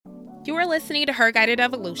You are listening to Her Guided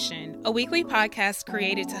Evolution, a weekly podcast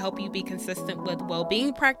created to help you be consistent with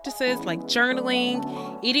well-being practices like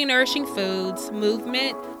journaling, eating nourishing foods,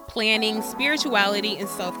 movement, planning, spirituality, and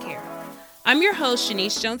self-care. I'm your host,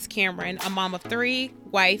 Shanice Jones Cameron, a mom of 3,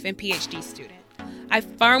 wife, and PhD student. I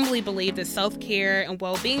firmly believe that self-care and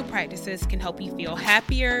well-being practices can help you feel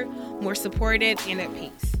happier, more supported, and at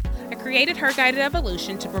peace. I created Her Guided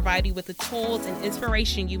Evolution to provide you with the tools and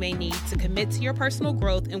inspiration you may need to commit to your personal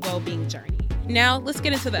growth and well-being journey. Now, let's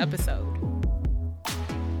get into the episode.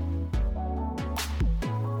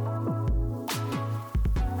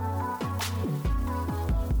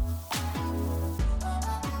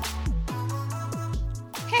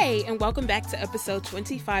 Hey, and welcome back to episode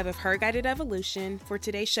 25 of Her Guided Evolution. For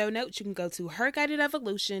today's show notes, you can go to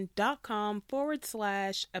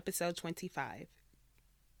herguidedevolution.com/episode 25.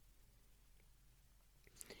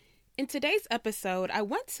 In today's episode, I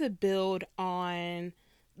want to build on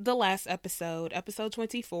the last episode, episode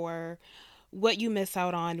 24, what you miss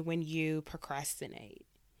out on when you procrastinate.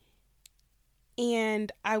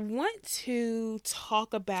 And I want to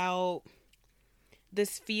talk about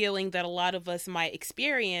this feeling that a lot of us might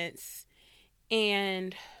experience,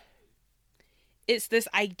 and it's this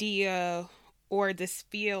idea or this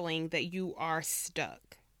feeling that you are stuck.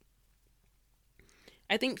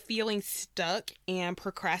 I think feeling stuck and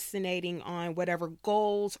procrastinating on whatever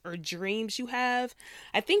goals or dreams you have,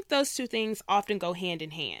 I think those two things often go hand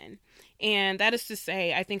in hand. And that is to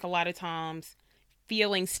say, I think a lot of times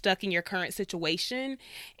feeling stuck in your current situation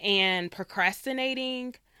and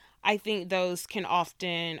procrastinating, I think those can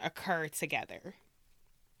often occur together.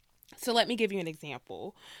 So let me give you an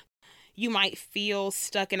example. You might feel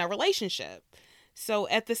stuck in a relationship. So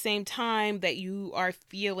at the same time that you are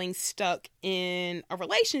feeling stuck in a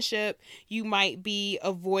relationship, you might be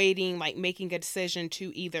avoiding making a decision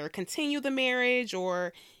to either continue the marriage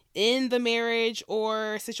or end the marriage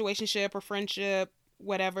or situationship or friendship,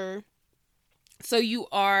 whatever. So you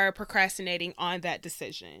are procrastinating on that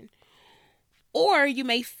decision. Or you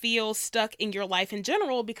may feel stuck in your life in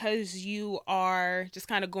general because you are just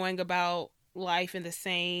kind of going about life in the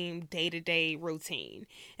same day-to-day routine.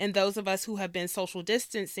 And those of us who have been social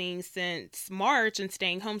distancing since March and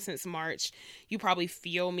staying home since March, you probably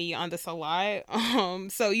feel me on this a lot.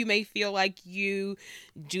 So you may feel like you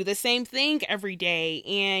do the same thing every day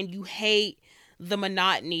and you hate the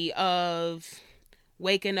monotony of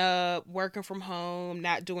waking up, working from home,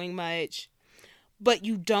 not doing much, but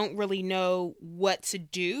you don't really know what to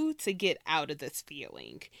do to get out of this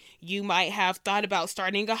feeling. You might have thought about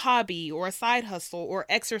starting a hobby or a side hustle or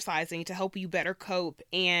exercising to help you better cope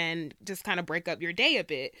and just kind of break up your day a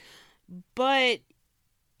bit. But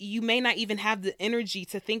you may not even have the energy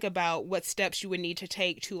to think about what steps you would need to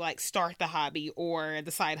take to start the hobby or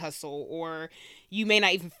the side hustle, or you may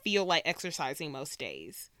not even feel like exercising most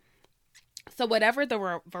days. So whatever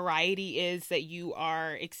the variety is that you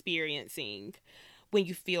are experiencing, when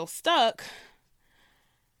you feel stuck,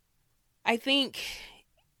 I think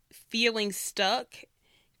feeling stuck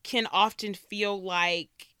can often feel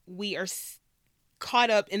like we are caught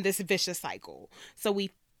up in this vicious cycle. So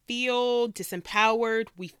we feel disempowered,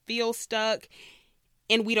 we feel stuck,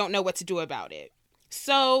 and we don't know what to do about it.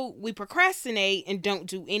 So we procrastinate and don't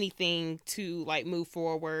do anything to move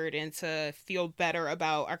forward and to feel better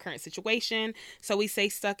about our current situation. So we stay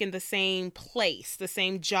stuck in the same place, the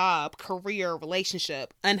same job, career,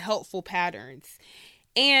 relationship, unhelpful patterns,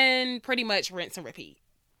 and pretty much rinse and repeat.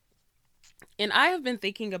 And I have been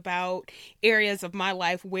thinking about areas of my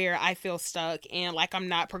life where I feel stuck and I'm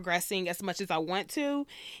not progressing as much as I want to.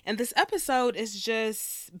 And this episode is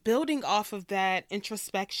just building off of that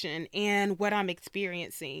introspection and what I'm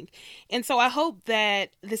experiencing. And so I hope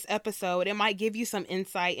that this episode, it might give you some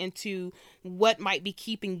insight into what might be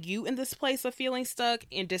keeping you in this place of feeling stuck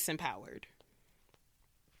and disempowered.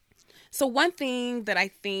 So one thing that I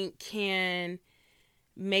think can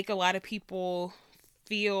make a lot of people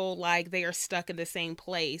feel like they are stuck in the same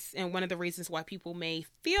place, and one of the reasons why people may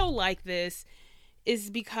feel like this is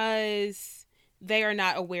because they are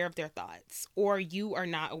not aware of their thoughts, or you are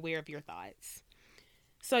not aware of your thoughts.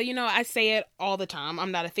 So, I say it all the time.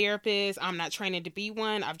 I'm not a therapist. I'm not training to be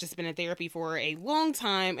one. I've just been in therapy for a long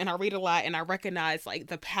time, and I read a lot, and I recognize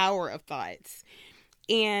the power of thoughts.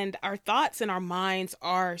 And our thoughts and our minds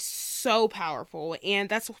are so powerful. And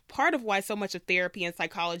that's part of why so much of therapy and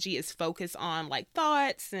psychology is focused on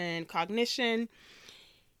thoughts and cognition.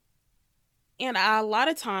 And a lot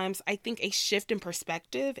of times I think a shift in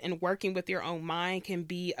perspective and working with your own mind can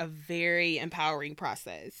be a very empowering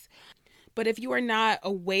process. But if you are not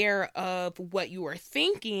aware of what you are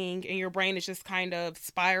thinking and your brain is just kind of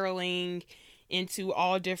spiraling into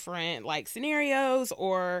all different like scenarios,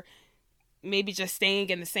 or maybe just staying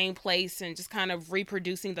in the same place and just kind of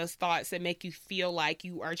reproducing those thoughts that make you feel like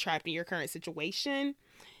you are trapped in your current situation.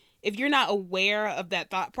 If you're not aware of that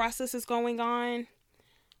thought process is going on,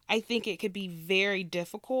 I think it could be very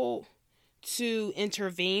difficult to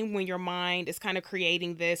intervene when your mind is kind of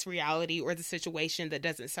creating this reality or the situation that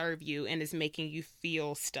doesn't serve you and is making you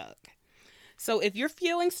feel stuck. So if you're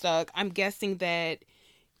feeling stuck, I'm guessing that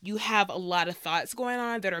you have a lot of thoughts going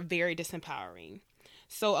on that are very disempowering.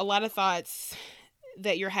 So a lot of thoughts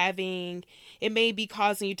that you're having, it may be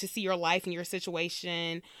causing you to see your life and your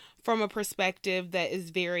situation from a perspective that is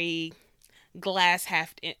very glass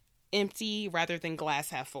half empty rather than glass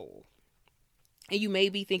half full. And you may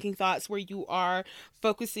be thinking thoughts where you are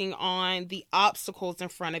focusing on the obstacles in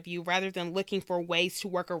front of you rather than looking for ways to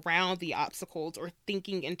work around the obstacles or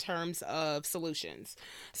thinking in terms of solutions.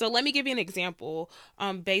 So let me give you an example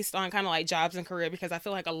based on kind of like jobs and career, because I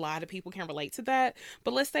feel like a lot of people can relate to that.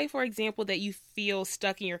 But let's say, for example, that you feel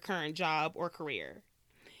stuck in your current job or career.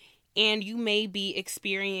 And you may be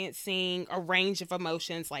experiencing a range of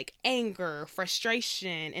emotions like anger,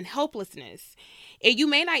 frustration, and helplessness. And you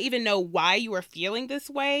may not even know why you are feeling this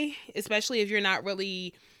way, especially if you're not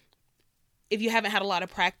really, if you haven't had a lot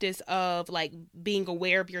of practice of like being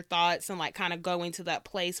aware of your thoughts and like kind of going to that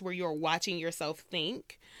place where you're watching yourself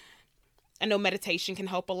think. I know meditation can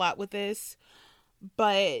help a lot with this,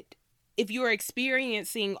 but if you are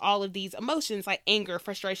experiencing all of these emotions like anger,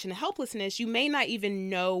 frustration, and helplessness, you may not even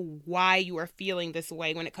know why you are feeling this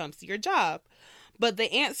way when it comes to your job. But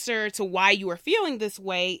the answer to why you are feeling this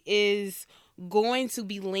way is going to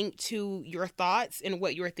be linked to your thoughts and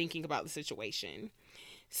what you are thinking about the situation.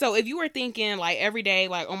 So if you were thinking like every day,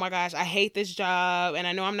 like, oh my gosh, I hate this job and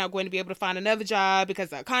I know I'm not going to be able to find another job because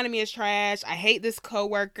the economy is trash. I hate this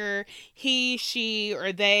coworker. He, she,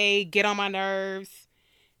 or they get on my nerves.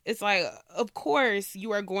 It's like, of course,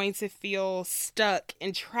 you are going to feel stuck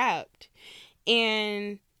and trapped.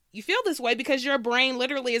 And you feel this way because your brain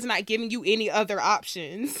literally is not giving you any other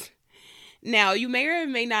options. Now, you may or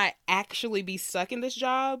may not actually be stuck in this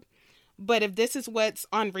job, but if this is what's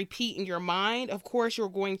on repeat in your mind, of course, you're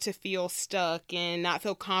going to feel stuck and not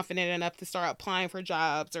feel confident enough to start applying for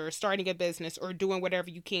jobs or starting a business or doing whatever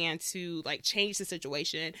you can to like change the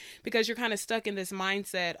situation, because you're kind of stuck in this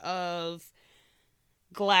mindset of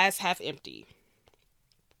glass half empty.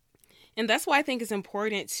 And that's why I think it's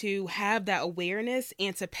important to have that awareness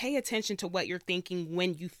and to pay attention to what you're thinking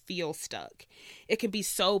when you feel stuck. It can be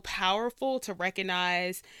so powerful to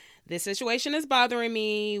recognize this situation is bothering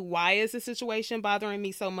me. Why is the situation bothering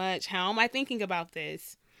me so much? How am I thinking about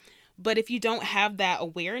this? But if you don't have that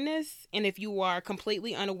awareness, and if you are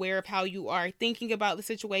completely unaware of how you are thinking about the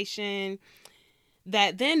situation,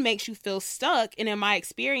 that then makes you feel stuck. And in my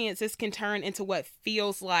experience, this can turn into what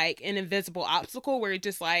feels like an invisible obstacle where you're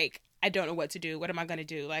just like, I don't know what to do. What am I going to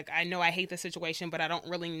do? Like, I know I hate the situation, but I don't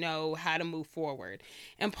really know how to move forward.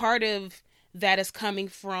 And part of that is coming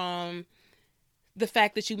from the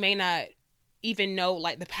fact that you may not even know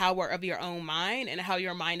like the power of your own mind and how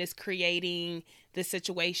your mind is creating this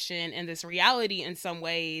situation and this reality in some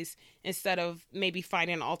ways, instead of maybe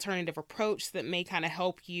finding an alternative approach that may kind of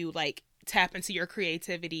help you like tap into your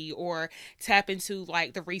creativity or tap into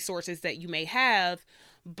like the resources that you may have,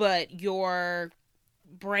 but your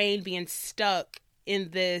brain being stuck in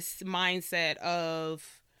this mindset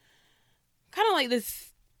of kind of like this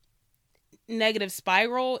negative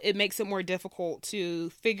spiral, it makes it more difficult to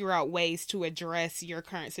figure out ways to address your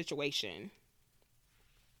current situation.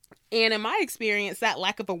 And in my experience, that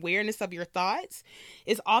lack of awareness of your thoughts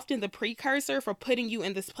is often the precursor for putting you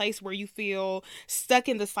in this place where you feel stuck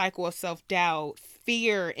in the cycle of self-doubt,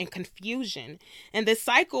 fear, and confusion. And this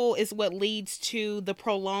cycle is what leads to the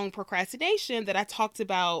prolonged procrastination that I talked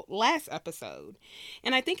about last episode.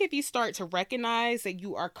 And I think if you start to recognize that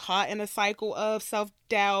you are caught in a cycle of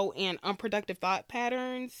self-doubt and unproductive thought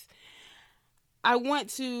patterns, I want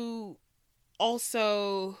to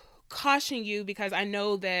also caution you, because I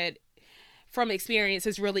know that from experience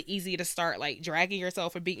it's really easy to start like dragging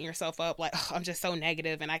yourself or beating yourself up like, oh, I'm just so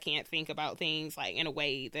negative and I can't think about things like in a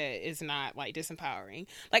way that is not like disempowering.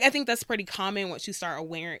 Like, I think that's pretty common once you start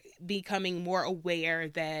becoming more aware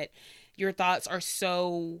that your thoughts are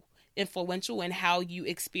so influential in how you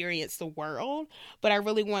experience the world. But I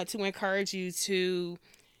really want to encourage you to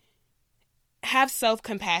have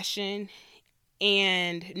self-compassion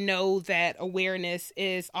and know that awareness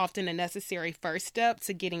is often a necessary first step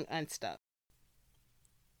to getting unstuck.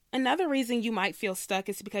 Another reason you might feel stuck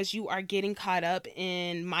is because you are getting caught up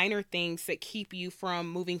in minor things that keep you from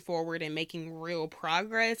moving forward and making real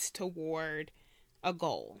progress toward a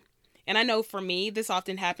goal. And I know for me, this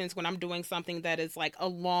often happens when I'm doing something that is like a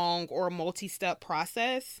long or multi-step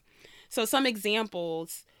process. So some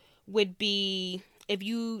examples would be if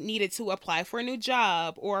you needed to apply for a new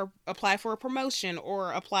job or apply for a promotion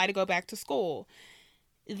or apply to go back to school.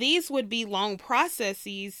 These would be long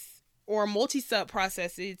processes or multi-step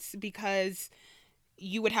processes because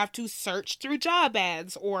you would have to search through job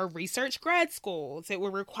ads or research grad schools. It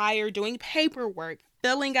would require doing paperwork,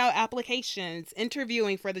 filling out applications,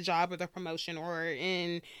 interviewing for the job or the promotion, or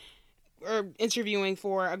interviewing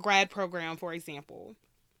for a grad program, for example.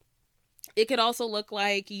 It could also look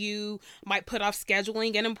like you might put off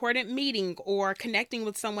scheduling an important meeting or connecting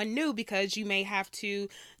with someone new because you may have to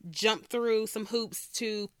jump through some hoops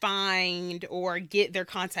to find or get their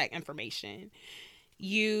contact information.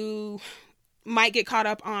 You might get caught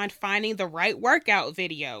up on finding the right workout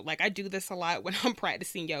video. Like I do this a lot when I'm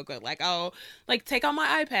practicing yoga. Like I'll take out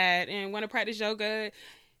my iPad and want to practice yoga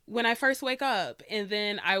when I first wake up, and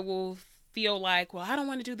then I will feel like, well, I don't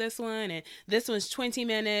want to do this one, and this one's 20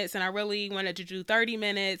 minutes and I really wanted to do 30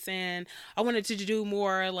 minutes and I wanted to do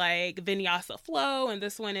more like vinyasa flow, and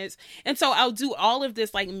this one is, and so I'll do all of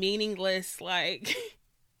this like meaningless like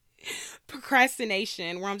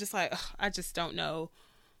procrastination where I'm just like, I just don't know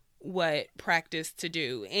what practice to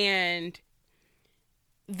do. And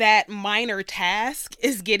that minor task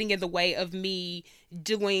is getting in the way of me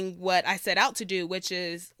doing what I set out to do, which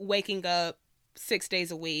is waking up 6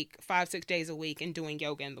 days a week, 5-6 days a week, and doing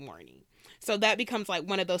yoga in the morning. So that becomes like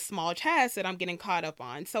one of those small tasks that I'm getting caught up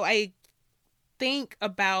on. So I think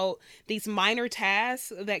about these minor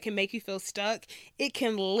tasks that can make you feel stuck. It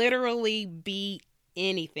can literally be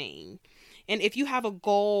anything. And if you have a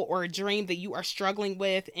goal or a dream that you are struggling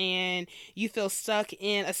with and you feel stuck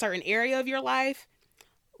in a certain area of your life,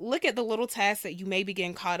 look at the little tasks that you may be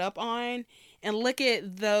getting caught up on and look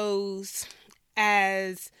at those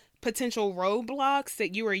as potential roadblocks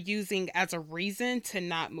that you are using as a reason to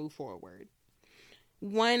not move forward.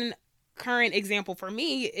 One current example for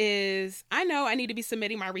me is I know I need to be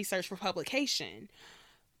submitting my research for publication.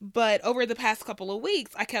 But over the past couple of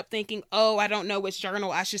weeks, I kept thinking, oh, I don't know which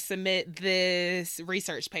journal I should submit this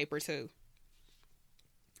research paper to.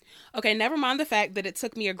 Okay, never mind the fact that it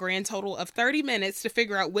took me a grand total of 30 minutes to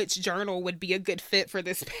figure out which journal would be a good fit for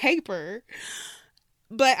this paper.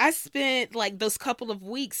 But I spent like those couple of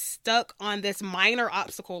weeks stuck on this minor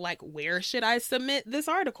obstacle, like where should I submit this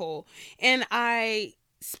article? And I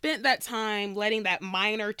spent that time letting that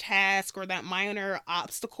minor task or that minor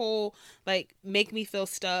obstacle like make me feel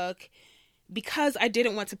stuck because I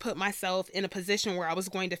didn't want to put myself in a position where I was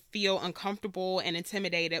going to feel uncomfortable and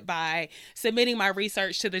intimidated by submitting my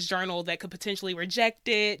research to this journal that could potentially reject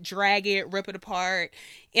it, drag it, rip it apart.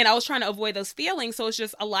 And I was trying to avoid those feelings. So it's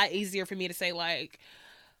just a lot easier for me to say like,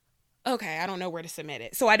 okay, I don't know where to submit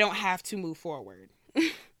it, so I don't have to move forward.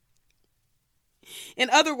 In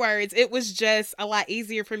other words, it was just a lot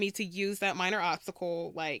easier for me to use that minor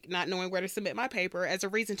obstacle, like not knowing where to submit my paper, as a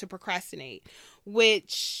reason to procrastinate,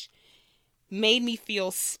 which made me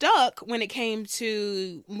feel stuck when it came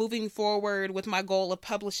to moving forward with my goal of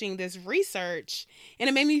publishing this research, and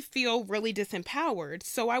it made me feel really disempowered.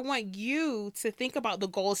 So I want you to think about the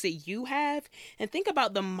goals that you have and think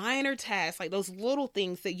about the minor tasks, like those little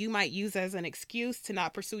things that you might use as an excuse to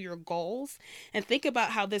not pursue your goals, and think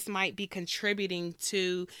about how this might be contributing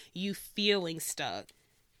to you feeling stuck.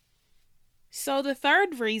 So the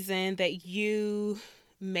third reason that you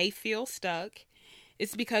may feel stuck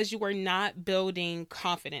it's because you are not building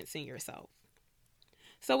confidence in yourself.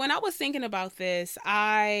 So when I was thinking about this,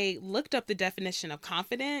 I looked up the definition of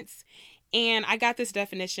confidence, and I got this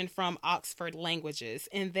definition from Oxford Languages,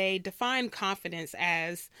 and they define confidence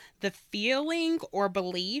as the feeling or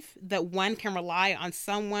belief that one can rely on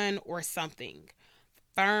someone or something.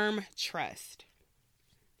 Firm trust.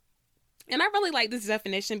 And I really like this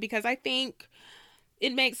definition because I think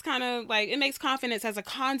it makes confidence as a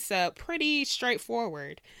concept pretty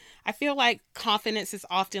straightforward. I feel like confidence is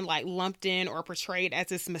often like lumped in or portrayed as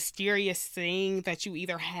this mysterious thing that you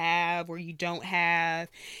either have or you don't have.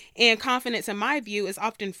 And confidence, in my view, is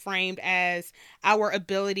often framed as our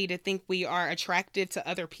ability to think we are attractive to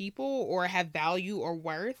other people or have value or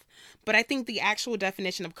worth. But I think the actual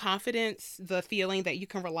definition of confidence, the feeling that you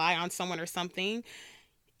can rely on someone or something,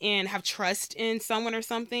 and have trust in someone or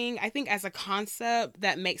something, I think as a concept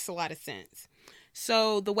that makes a lot of sense.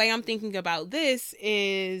 So the way I'm thinking about this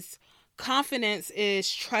is confidence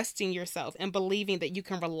is trusting yourself and believing that you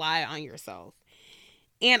can rely on yourself.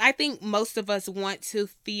 And I think most of us want to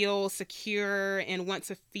feel secure and want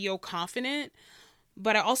to feel confident,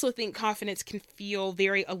 but I also think confidence can feel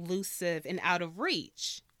very elusive and out of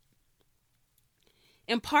reach.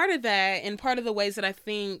 And part of that, and part of the ways that I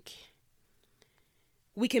think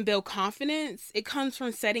we can build confidence, it comes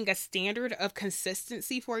from setting a standard of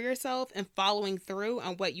consistency for yourself and following through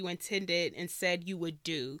on what you intended and said you would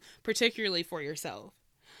do, particularly for yourself.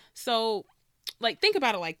 So, think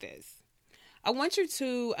about it like this. I want you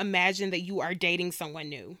to imagine that you are dating someone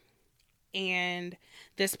new. And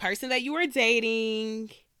this person that you are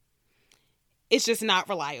dating is just not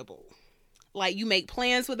reliable. You make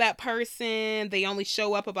plans with that person. They only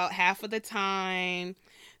show up about half of the time.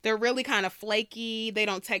 They're really kind of flaky. They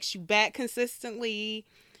don't text you back consistently.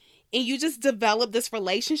 And you just develop this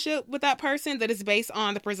relationship with that person that is based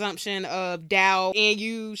on the presumption of doubt. And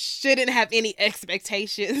you shouldn't have any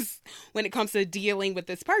expectations when it comes to dealing with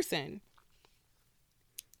this person.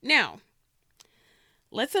 Now,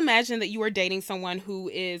 let's imagine that you are dating someone who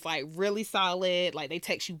is really solid. They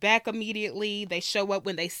text you back immediately. They show up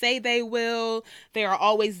when they say they will. They are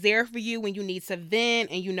always there for you when you need to vent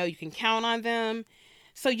and you know you can count on them.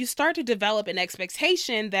 So you start to develop an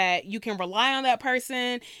expectation that you can rely on that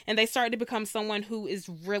person, and they start to become someone who is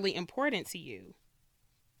really important to you.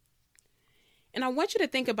 And I want you to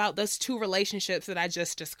think about those two relationships that I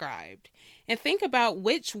just described, and think about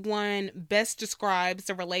which one best describes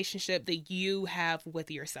the relationship that you have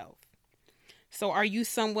with yourself. So are you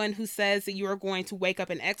someone who says that you are going to wake up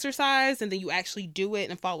and exercise and then you actually do it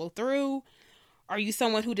and follow through? Are you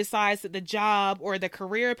someone who decides that the job or the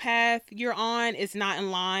career path you're on is not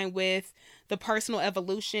in line with the personal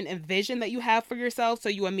evolution and vision that you have for yourself, so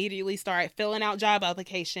you immediately start filling out job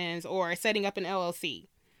applications or setting up an LLC?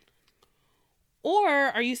 Or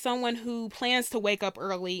are you someone who plans to wake up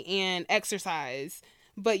early and exercise,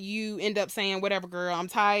 but you end up saying, whatever, girl, I'm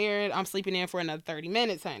tired. I'm sleeping in for another 30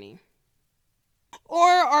 minutes, honey. Or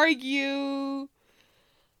are you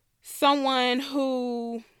someone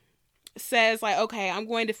who says okay, I'm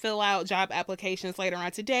going to fill out job applications later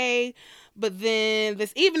on today, but then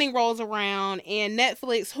this evening rolls around and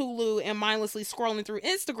Netflix, Hulu, and mindlessly scrolling through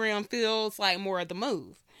Instagram feels like more of the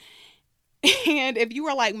move? And if you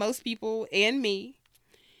are like most people and me,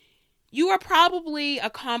 you are probably a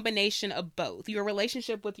combination of both. Your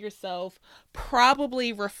relationship with yourself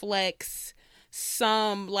probably reflects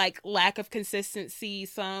some lack of consistency,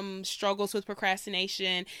 some struggles with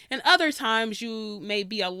procrastination, and other times you may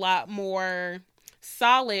be a lot more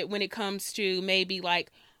solid when it comes to maybe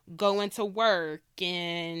going to work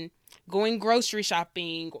and going grocery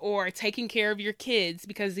shopping or taking care of your kids,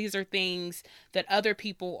 because these are things that other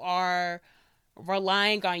people are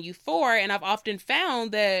relying on you for. And I've often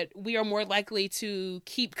found that we are more likely to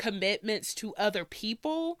keep commitments to other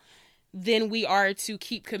people than we are to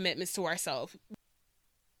keep commitments to ourselves.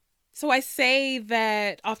 So I say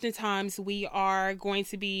that oftentimes we are going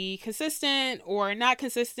to be consistent or not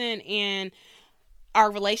consistent, and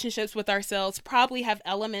our relationships with ourselves probably have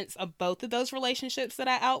elements of both of those relationships that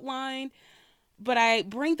I outlined. But I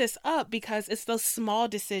bring this up because it's those small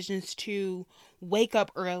decisions to wake up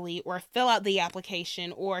early or fill out the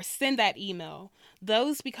application or send that email.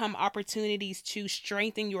 Those become opportunities to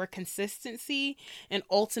strengthen your consistency and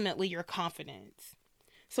ultimately your confidence.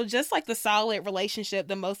 So just like the solid relationship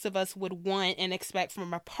that most of us would want and expect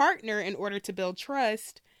from a partner in order to build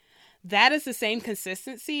trust, that is the same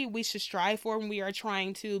consistency we should strive for when we are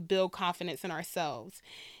trying to build confidence in ourselves.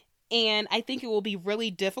 And I think it will be really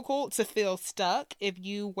difficult to feel stuck if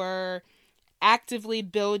you were actively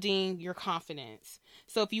building your confidence.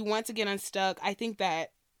 So if you want to get unstuck, I think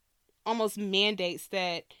that almost mandates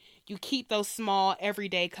that you keep those small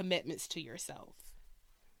everyday commitments to yourself.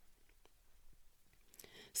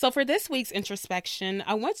 So for this week's introspection,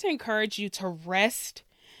 I want to encourage you to rest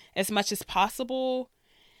as much as possible.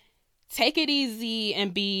 Take it easy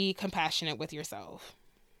and be compassionate with yourself.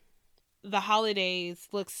 The holidays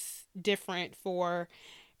looks different for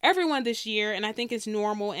everyone this year, and I think it's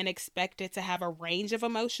normal and expected to have a range of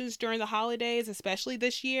emotions during the holidays, especially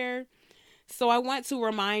this year. So I want to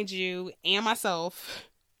remind you and myself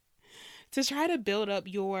to try to build up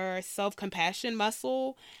your self-compassion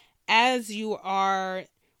muscle as you are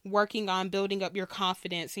working on building up your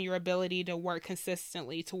confidence and your ability to work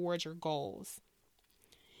consistently towards your goals.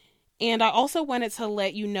 And I also wanted to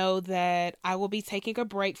let you know that I will be taking a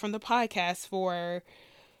break from the podcast for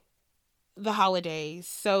the holidays.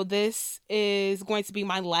 So this is going to be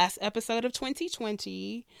my last episode of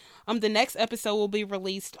 2020. The next episode will be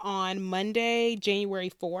released on Monday, January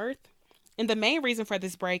 4th. And the main reason for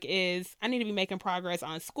this break is I need to be making progress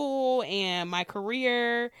on school and my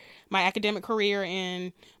career, my academic career,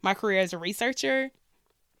 and my career as a researcher.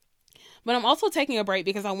 But I'm also taking a break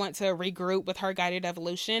because I want to regroup with Her Guided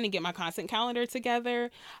Evolution and get my content calendar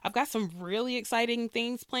together. I've got some really exciting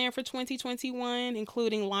things planned for 2021,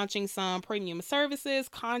 including launching some premium services,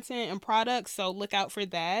 content, and products, so look out for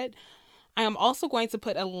that. I am also going to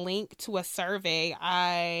put a link to a survey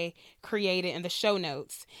I created in the show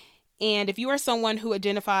notes. And if you are someone who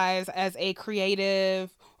identifies as a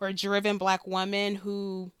creative or driven Black woman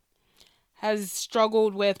who has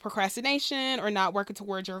struggled with procrastination or not working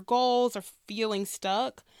towards your goals or feeling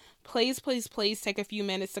stuck, please take a few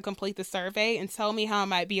minutes to complete the survey and tell me how I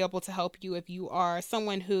might be able to help you if you are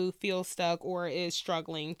someone who feels stuck or is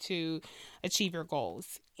struggling to achieve your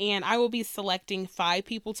goals. And I will be selecting 5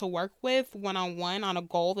 people to work with one-on-one on a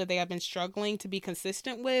goal that they have been struggling to be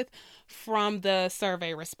consistent with from the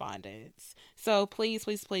survey respondents. So please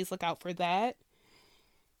look out for that.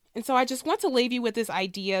 And so I just want to leave you with this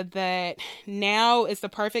idea that now is the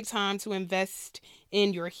perfect time to invest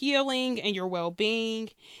in your healing and your well-being.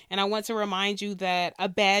 And I want to remind you that a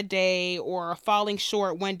bad day or falling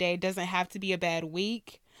short one day doesn't have to be a bad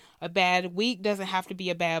week. A bad week doesn't have to be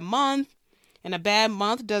a bad month. And a bad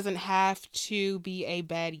month doesn't have to be a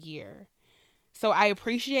bad year. So I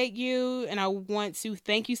appreciate you, and I want to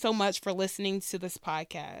thank you so much for listening to this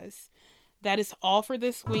podcast. That is all for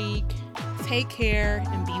this week. Take care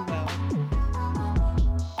and be well.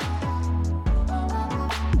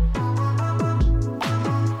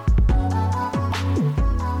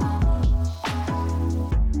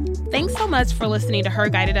 Thanks so much for listening to Her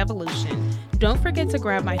Guided Evolution. Don't forget to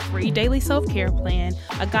grab my free daily self-care plan,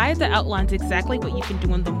 a guide that outlines exactly what you can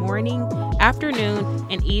do in the morning, afternoon,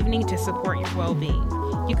 and evening to support your well-being.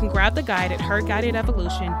 You can grab the guide at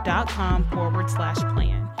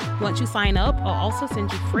herguidedevolution.com/plan. Once you sign up, I'll also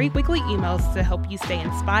send you free weekly emails to help you stay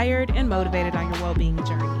inspired and motivated on your well-being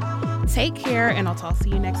journey. Take care, and I'll talk to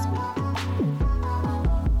you next week.